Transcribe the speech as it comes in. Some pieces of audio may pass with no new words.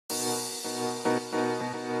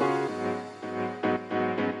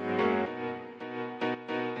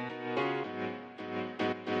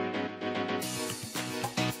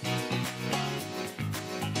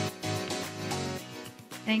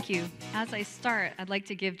Thank you. As I start, I'd like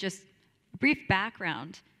to give just a brief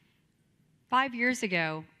background. 5 years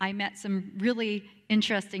ago, I met some really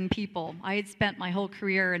interesting people. I had spent my whole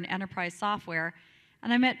career in enterprise software,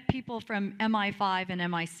 and I met people from MI5 and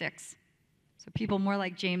MI6. So people more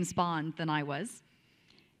like James Bond than I was.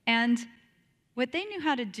 And what they knew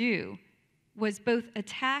how to do was both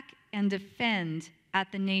attack and defend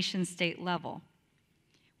at the nation-state level.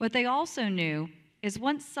 What they also knew is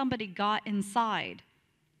once somebody got inside,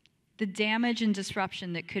 the damage and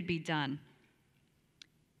disruption that could be done.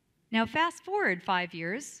 Now, fast forward 5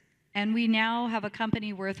 years, and we now have a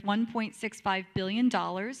company worth $1.65 billion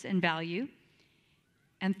in value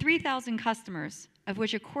and 3,000 customers, of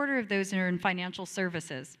which a quarter of those are in financial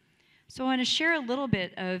services. So I want to share a little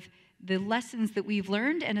bit of the lessons that we've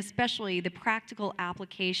learned and especially the practical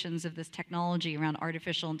applications of this technology around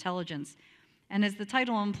artificial intelligence. And as the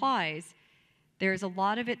title implies, there's a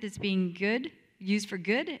lot of it that's being used for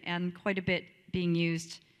good, and quite a bit being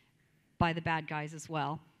used by the bad guys as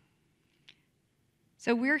well.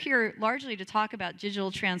 So we're here largely to talk about digital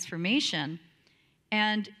transformation.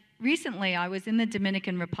 And recently, I was in the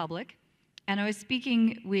Dominican Republic, and I was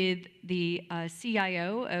speaking with the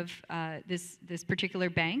CIO of this particular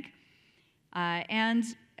bank. And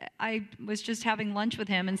I was just having lunch with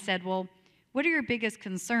him and said, well, what are your biggest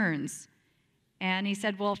concerns? And he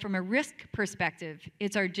said, well, from a risk perspective,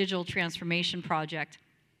 it's our digital transformation project.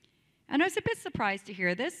 And I was a bit surprised to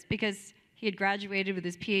hear this because he had graduated with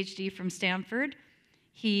his PhD from Stanford.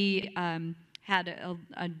 He had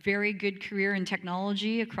a very good career in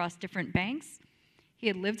technology across different banks. He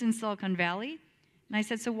had lived in Silicon Valley. And I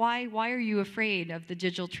said, so why are you afraid of the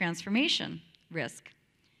digital transformation risk?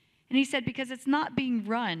 And he said, because it's not being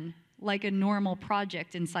run like a normal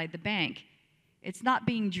project inside the bank. It's not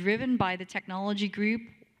being driven by the technology group.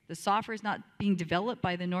 The software is not being developed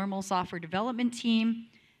by the normal software development team.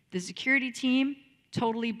 The security team,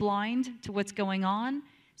 totally blind to what's going on.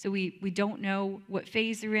 So we don't know what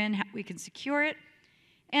phase they're in, how we can secure it.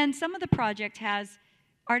 And some of the project has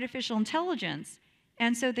artificial intelligence.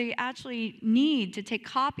 And so they actually need to take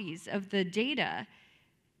copies of the data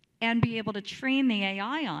and be able to train the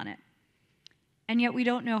AI on it. And yet we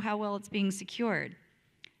don't know how well it's being secured.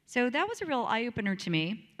 So that was a real eye-opener to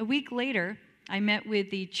me. A week later, I met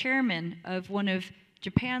with the chairman of one of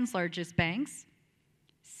Japan's largest banks.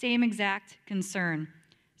 Same exact concern.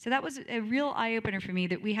 So that was a real eye-opener for me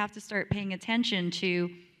that we have to start paying attention to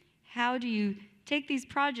how do you take these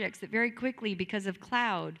projects that very quickly, because of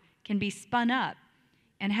cloud, can be spun up,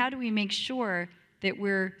 and how do we make sure that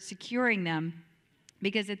we're securing them?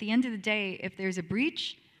 Because at the end of the day, if there's a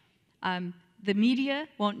breach, the media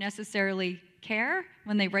won't necessarily care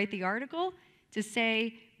when they write the article to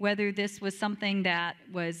say whether this was something that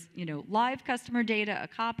was, live customer data, a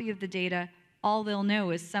copy of the data. All they'll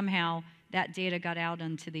know is somehow that data got out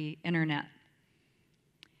onto the internet.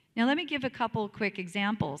 Now let me give a couple quick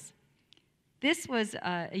examples. This was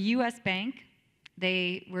a US bank.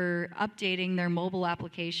 They were updating their mobile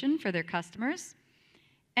application for their customers.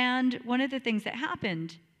 And one of the things that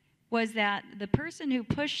happened was that the person who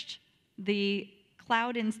pushed the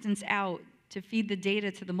cloud instance out to feed the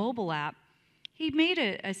data to the mobile app, he made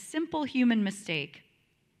a simple human mistake.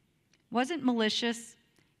 Wasn't malicious.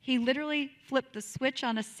 He literally flipped the switch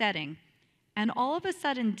on a setting, and all of a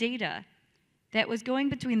sudden data that was going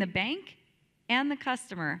between the bank and the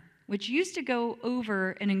customer, which used to go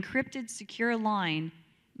over an encrypted secure line,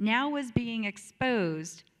 now was being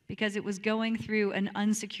exposed because it was going through an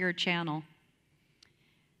unsecured channel.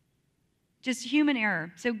 Just human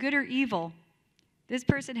error. So good or evil. This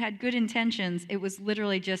person had good intentions. It was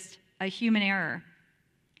literally just a human error.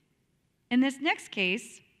 In this next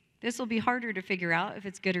case, this will be harder to figure out if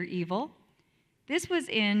it's good or evil. This was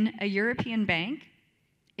in a European bank.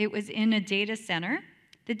 It was in a data center.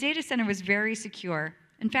 The data center was very secure.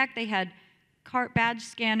 In fact, they had badge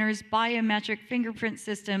scanners, biometric fingerprint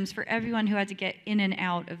systems for everyone who had to get in and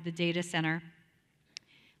out of the data center.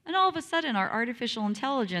 And all of a sudden, our artificial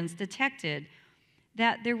intelligence detected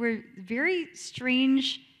that there were very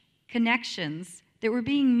strange connections that were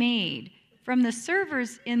being made from the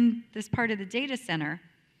servers in this part of the data center.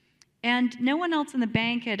 And no one else in the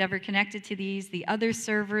bank had ever connected to these. The other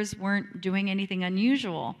servers weren't doing anything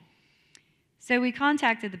unusual. So we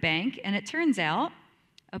contacted the bank, and it turns out,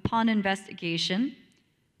 upon investigation,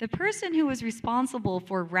 the person who was responsible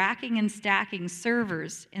for racking and stacking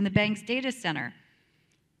servers in the bank's data center,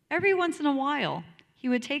 every once in a while, he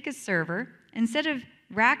would take a server, instead of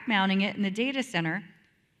rack mounting it in the data center,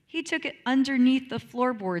 he took it underneath the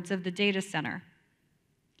floorboards of the data center.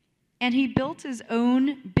 And he built his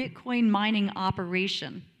own Bitcoin mining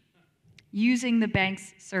operation using the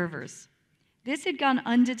bank's servers. This had gone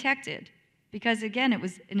undetected because, again, it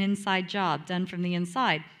was an inside job done from the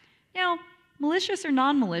inside. Now, malicious or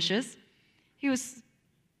non-malicious, he was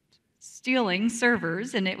stealing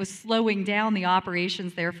servers and it was slowing down the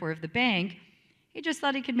operations, therefore, of the bank. He just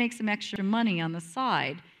thought he could make some extra money on the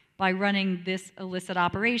side by running this illicit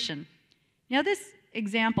operation. Now, this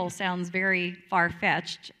example sounds very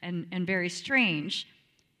far-fetched and very strange.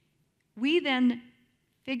 We then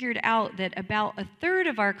figured out that about a third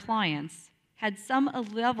of our clients had some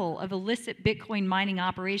level of illicit Bitcoin mining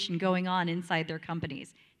operation going on inside their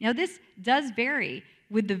companies. Now, this does vary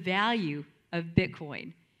with the value of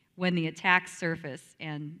Bitcoin when the attacks surface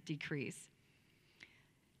and decrease.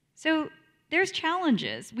 So there's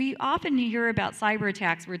challenges. We often hear about cyber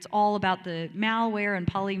attacks where it's all about the malware and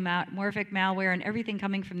polymorphic malware and everything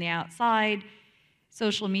coming from the outside,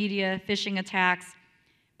 social media, phishing attacks.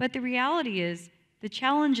 But the reality is the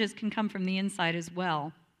challenges can come from the inside as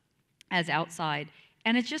well as outside.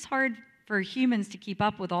 And it's just hard for humans to keep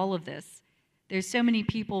up with all of this. There's so many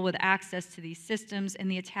people with access to these systems,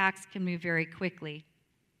 and the attacks can move very quickly.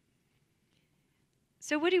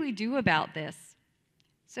 So what do we do about this?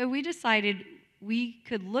 So we decided we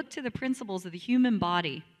could look to the principles of the human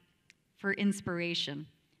body for inspiration.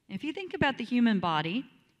 And if you think about the human body,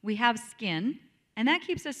 we have skin, and that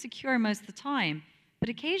keeps us secure most of the time. But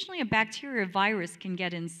occasionally a bacteria or virus can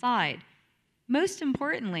get inside. Most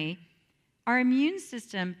importantly, our immune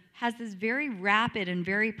system has this very rapid and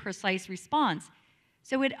very precise response.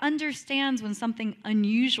 So it understands when something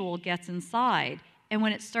unusual gets inside and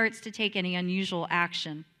when it starts to take any unusual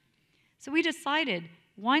action. So we decided,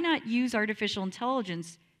 why not use artificial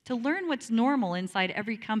intelligence to learn what's normal inside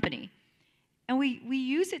every company? And we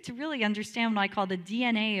use it to really understand what I call the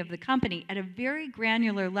DNA of the company at a very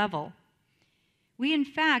granular level. We, in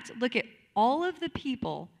fact, look at all of the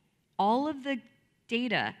people, all of the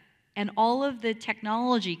data, and all of the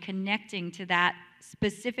technology connecting to that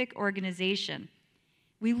specific organization.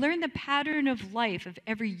 We learn the pattern of life of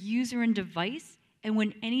every user and device, and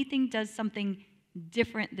when anything does something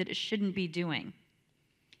different that it shouldn't be doing.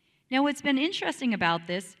 Now, what's been interesting about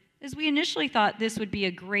this is we initially thought this would be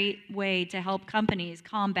a great way to help companies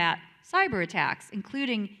combat cyber attacks,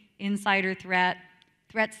 including insider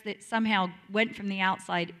threats that somehow went from the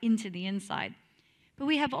outside into the inside. But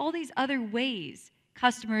we have all these other ways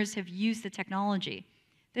customers have used the technology.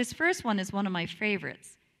 This first one is one of my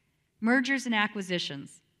favorites, mergers and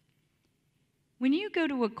acquisitions. When you go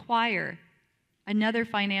to acquire another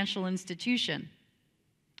financial institution,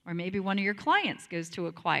 or maybe one of your clients goes to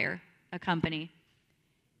acquire a company,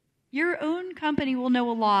 your own company will know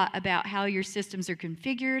a lot about how your systems are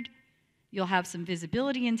configured. You'll have some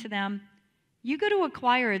visibility into them. You go to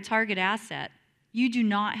acquire a target asset, you do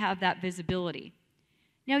not have that visibility.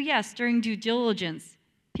 Now, yes, during due diligence,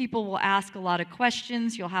 people will ask a lot of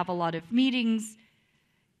questions, you'll have a lot of meetings,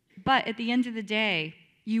 but at the end of the day,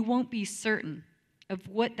 you won't be certain of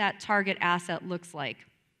what that target asset looks like.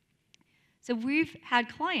 So we've had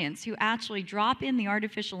clients who actually drop in the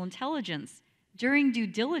artificial intelligence during due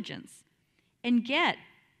diligence and get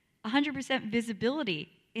 100% visibility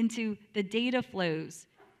into the data flows,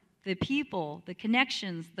 the people, the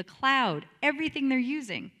connections, the cloud, everything they're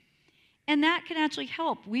using. And that can actually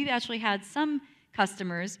help. We've actually had some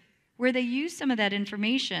customers where they use some of that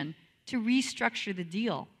information to restructure the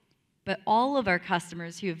deal. But all of our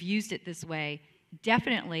customers who have used it this way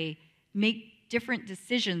definitely make different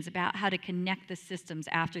decisions about how to connect the systems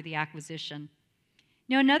after the acquisition.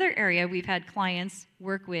 Now, another area we've had clients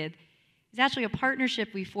work with is actually a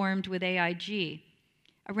partnership we formed with AIG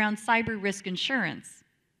around cyber risk insurance.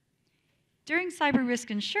 During cyber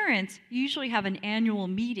risk insurance, you usually have an annual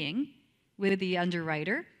meeting with the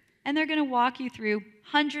underwriter, and they're going to walk you through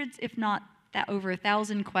hundreds, if not over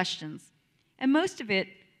 1,000 questions. And most of it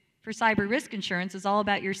for cyber risk insurance is all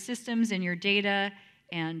about your systems and your data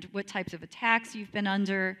and what types of attacks you've been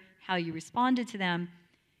under, how you responded to them.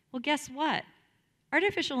 Well, guess what?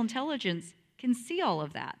 Artificial intelligence can see all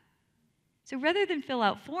of that. So rather than fill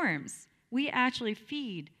out forms, we actually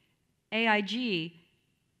feed AIG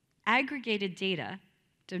aggregated data,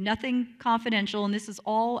 so nothing confidential, and this is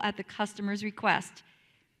all at the customer's request.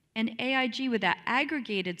 And AIG, with that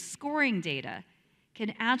aggregated scoring data,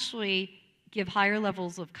 can actually give higher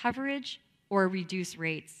levels of coverage or reduce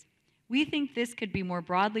rates. We think this could be more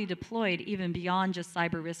broadly deployed even beyond just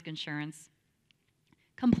cyber risk insurance.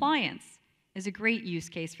 Compliance is a great use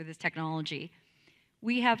case for this technology.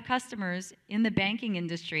 We have customers in the banking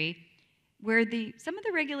industry where some of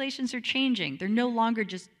the regulations are changing. They're no longer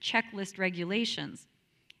just checklist regulations.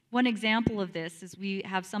 One example of this is we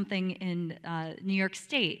have something in New York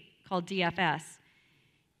State called DFS.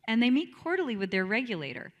 And they meet quarterly with their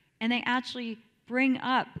regulator, and they actually bring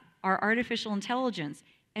up our artificial intelligence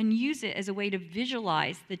and use it as a way to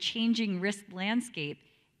visualize the changing risk landscape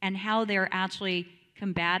and how they're actually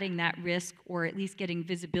combating that risk, or at least getting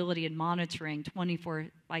visibility and monitoring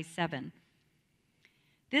 24/7.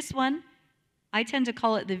 This one, I tend to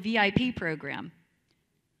call it the VIP program.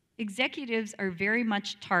 Executives are very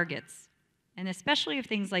much targets, and especially of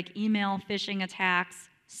things like email phishing attacks,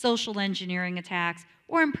 social engineering attacks,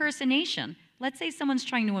 or impersonation. Let's say someone's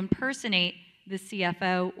trying to impersonate the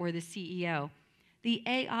CFO or the CEO. The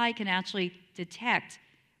AI can actually detect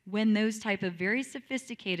when those type of very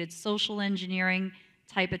sophisticated social engineering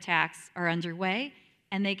type attacks are underway,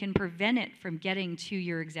 and they can prevent it from getting to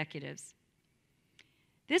your executives.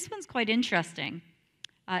 This one's quite interesting.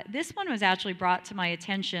 This one was actually brought to my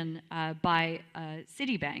attention by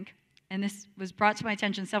Citibank, and this was brought to my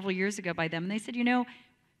attention several years ago by them. And they said, you know,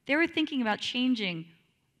 they were thinking about changing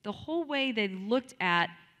the whole way they looked at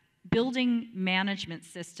building management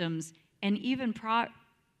systems, and even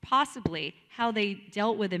possibly how they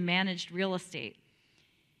dealt with and managed real estate.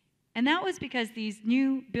 And that was because these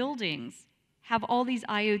new buildings have all these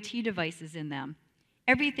IoT devices in them.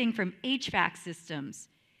 Everything from HVAC systems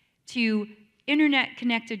to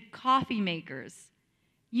internet-connected coffee makers,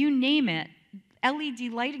 you name it, LED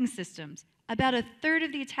lighting systems. About a third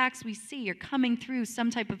of the attacks we see are coming through some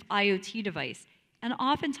type of IoT device. And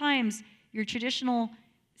oftentimes, your traditional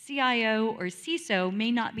CIO or CISO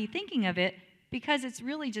may not be thinking of it because it's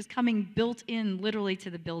really just coming built in literally to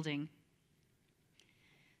the building.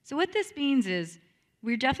 So what this means is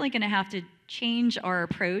we're definitely going to have to change our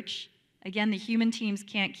approach. Again, the human teams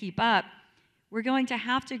can't keep up. We're going to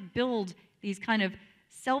have to build these kind of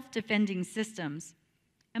self-defending systems.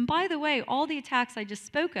 And by the way, all the attacks I just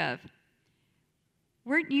spoke of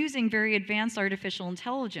weren't using very advanced artificial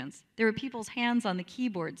intelligence. There were people's hands on the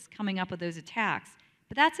keyboards coming up with those attacks.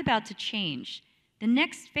 But that's about to change. The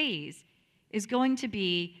next phase is going to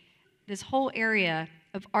be this whole area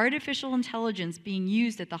of artificial intelligence being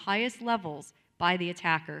used at the highest levels by the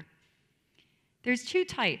attacker. There's two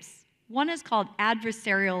types. One is called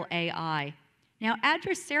Adversarial AI. Now,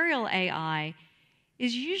 Adversarial AI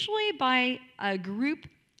is usually by a group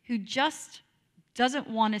who just doesn't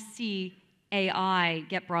want to see AI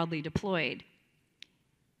get broadly deployed.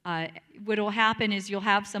 What will happen is you'll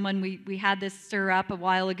have someone, we had this stir up a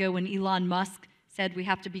while ago when Elon Musk said we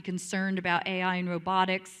have to be concerned about AI and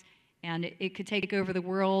robotics, and it could take over the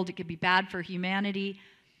world, it could be bad for humanity.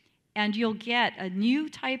 And you'll get a new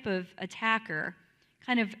type of attacker,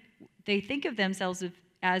 they think of themselves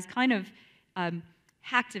as kind of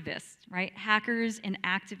hacktivists, right? Hackers and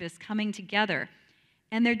activists coming together.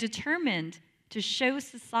 And they're determined to show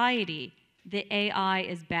society that AI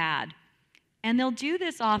is bad. And they'll do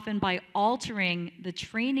this often by altering the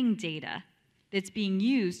training data that's being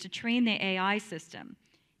used to train the AI system.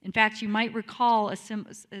 In fact, you might recall an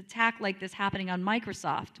attack like this happening on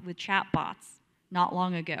Microsoft with chatbots not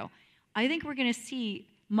long ago. I think we're going to see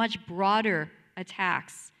much broader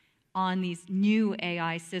attacks on these new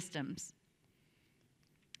AI systems.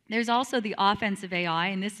 There's also the offensive AI,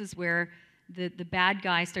 and this is where the bad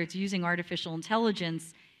guy starts using artificial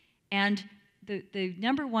intelligence. And the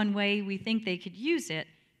number one way we think they could use it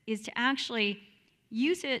is to actually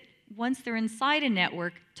use it once they're inside a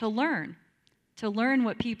network to learn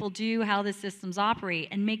what people do, how the systems operate,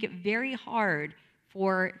 and make it very hard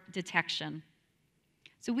for detection.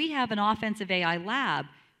 So we have an offensive AI lab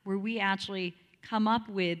where we actually come up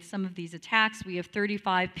with some of these attacks. We have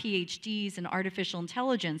 35 PhDs in artificial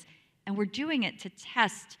intelligence, and we're doing it to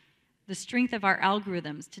test the strength of our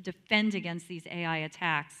algorithms to defend against these AI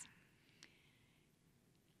attacks.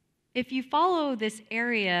 If you follow this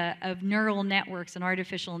area of neural networks and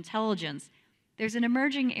artificial intelligence, there's an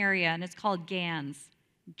emerging area, and it's called GANs,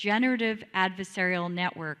 Generative Adversarial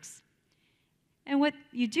Networks. And what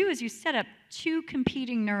you do is you set up two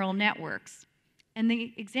competing neural networks. And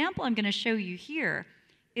the example I'm going to show you here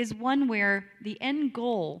is one where the end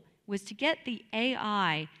goal was to get the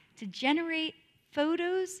AI to generate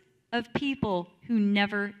photos of people who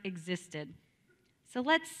never existed. So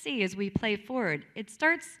let's see as we play forward. It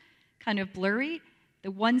starts kind of blurry. The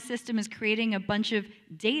one system is creating a bunch of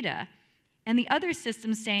data, and the other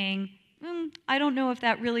system saying, I don't know if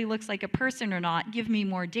that really looks like a person or not, give me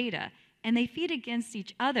more data. And they feed against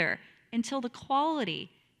each other until the quality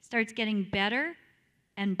starts getting better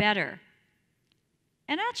and better.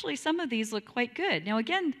 And actually, some of these look quite good. Now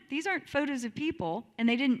again, these aren't photos of people, and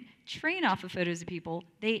they didn't train off of photos of people.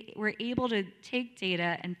 They were able to take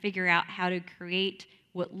data and figure out how to create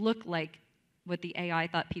what looked like what the AI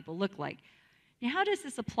thought people looked like. Now, how does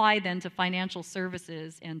this apply then to financial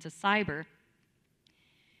services and to cyber?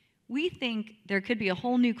 We think there could be a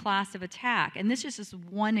whole new class of attack, and this is just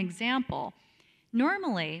one example.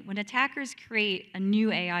 Normally, when attackers create a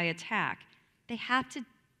new AI attack, they have to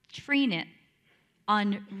train it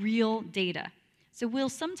on real data. So we'll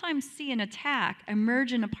sometimes see an attack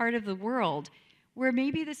emerge in a part of the world where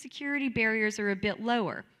maybe the security barriers are a bit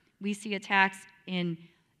lower. We see attacks in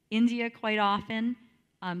India quite often,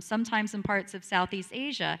 sometimes in parts of Southeast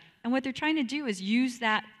Asia, and what they're trying to do is use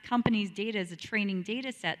that company's data as a training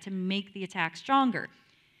data set to make the attack stronger.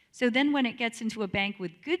 So then when it gets into a bank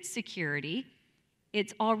with good security,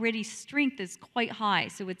 its already strength is quite high,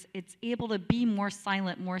 so it's able to be more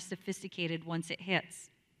silent, more sophisticated once it hits.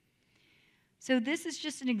 So this is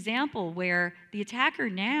just an example where the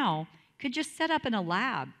attacker now could just set up in a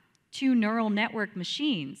lab 2 neural network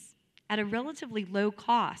machines at a relatively low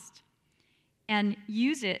cost and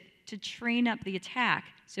use it to train up the attack.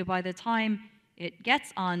 So by the time it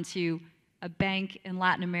gets onto a bank in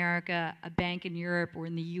Latin America, a bank in Europe, or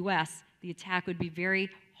in the US, the attack would be very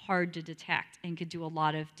hard to detect and could do a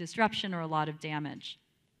lot of disruption or a lot of damage.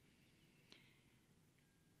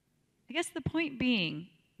 I guess the point being,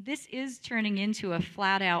 this is turning into a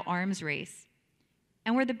flat-out arms race.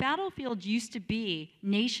 And where the battlefield used to be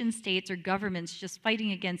nation states or governments just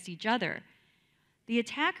fighting against each other, the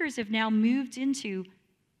attackers have now moved into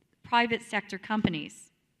private sector companies.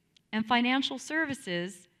 And financial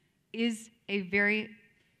services is a very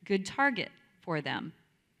good target for them.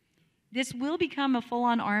 This will become a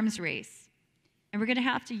full-on arms race. And we're going to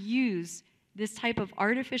have to use this type of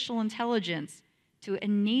artificial intelligence to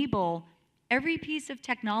enable every piece of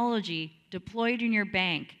technology deployed in your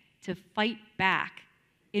bank to fight back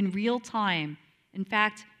in real time. In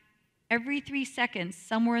fact, every 3 seconds,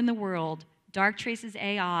 somewhere in the world, Darktrace's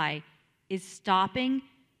AI is stopping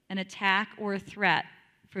an attack or a threat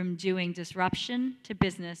from doing disruption to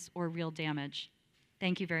business or real damage.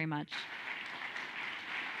 Thank you very much.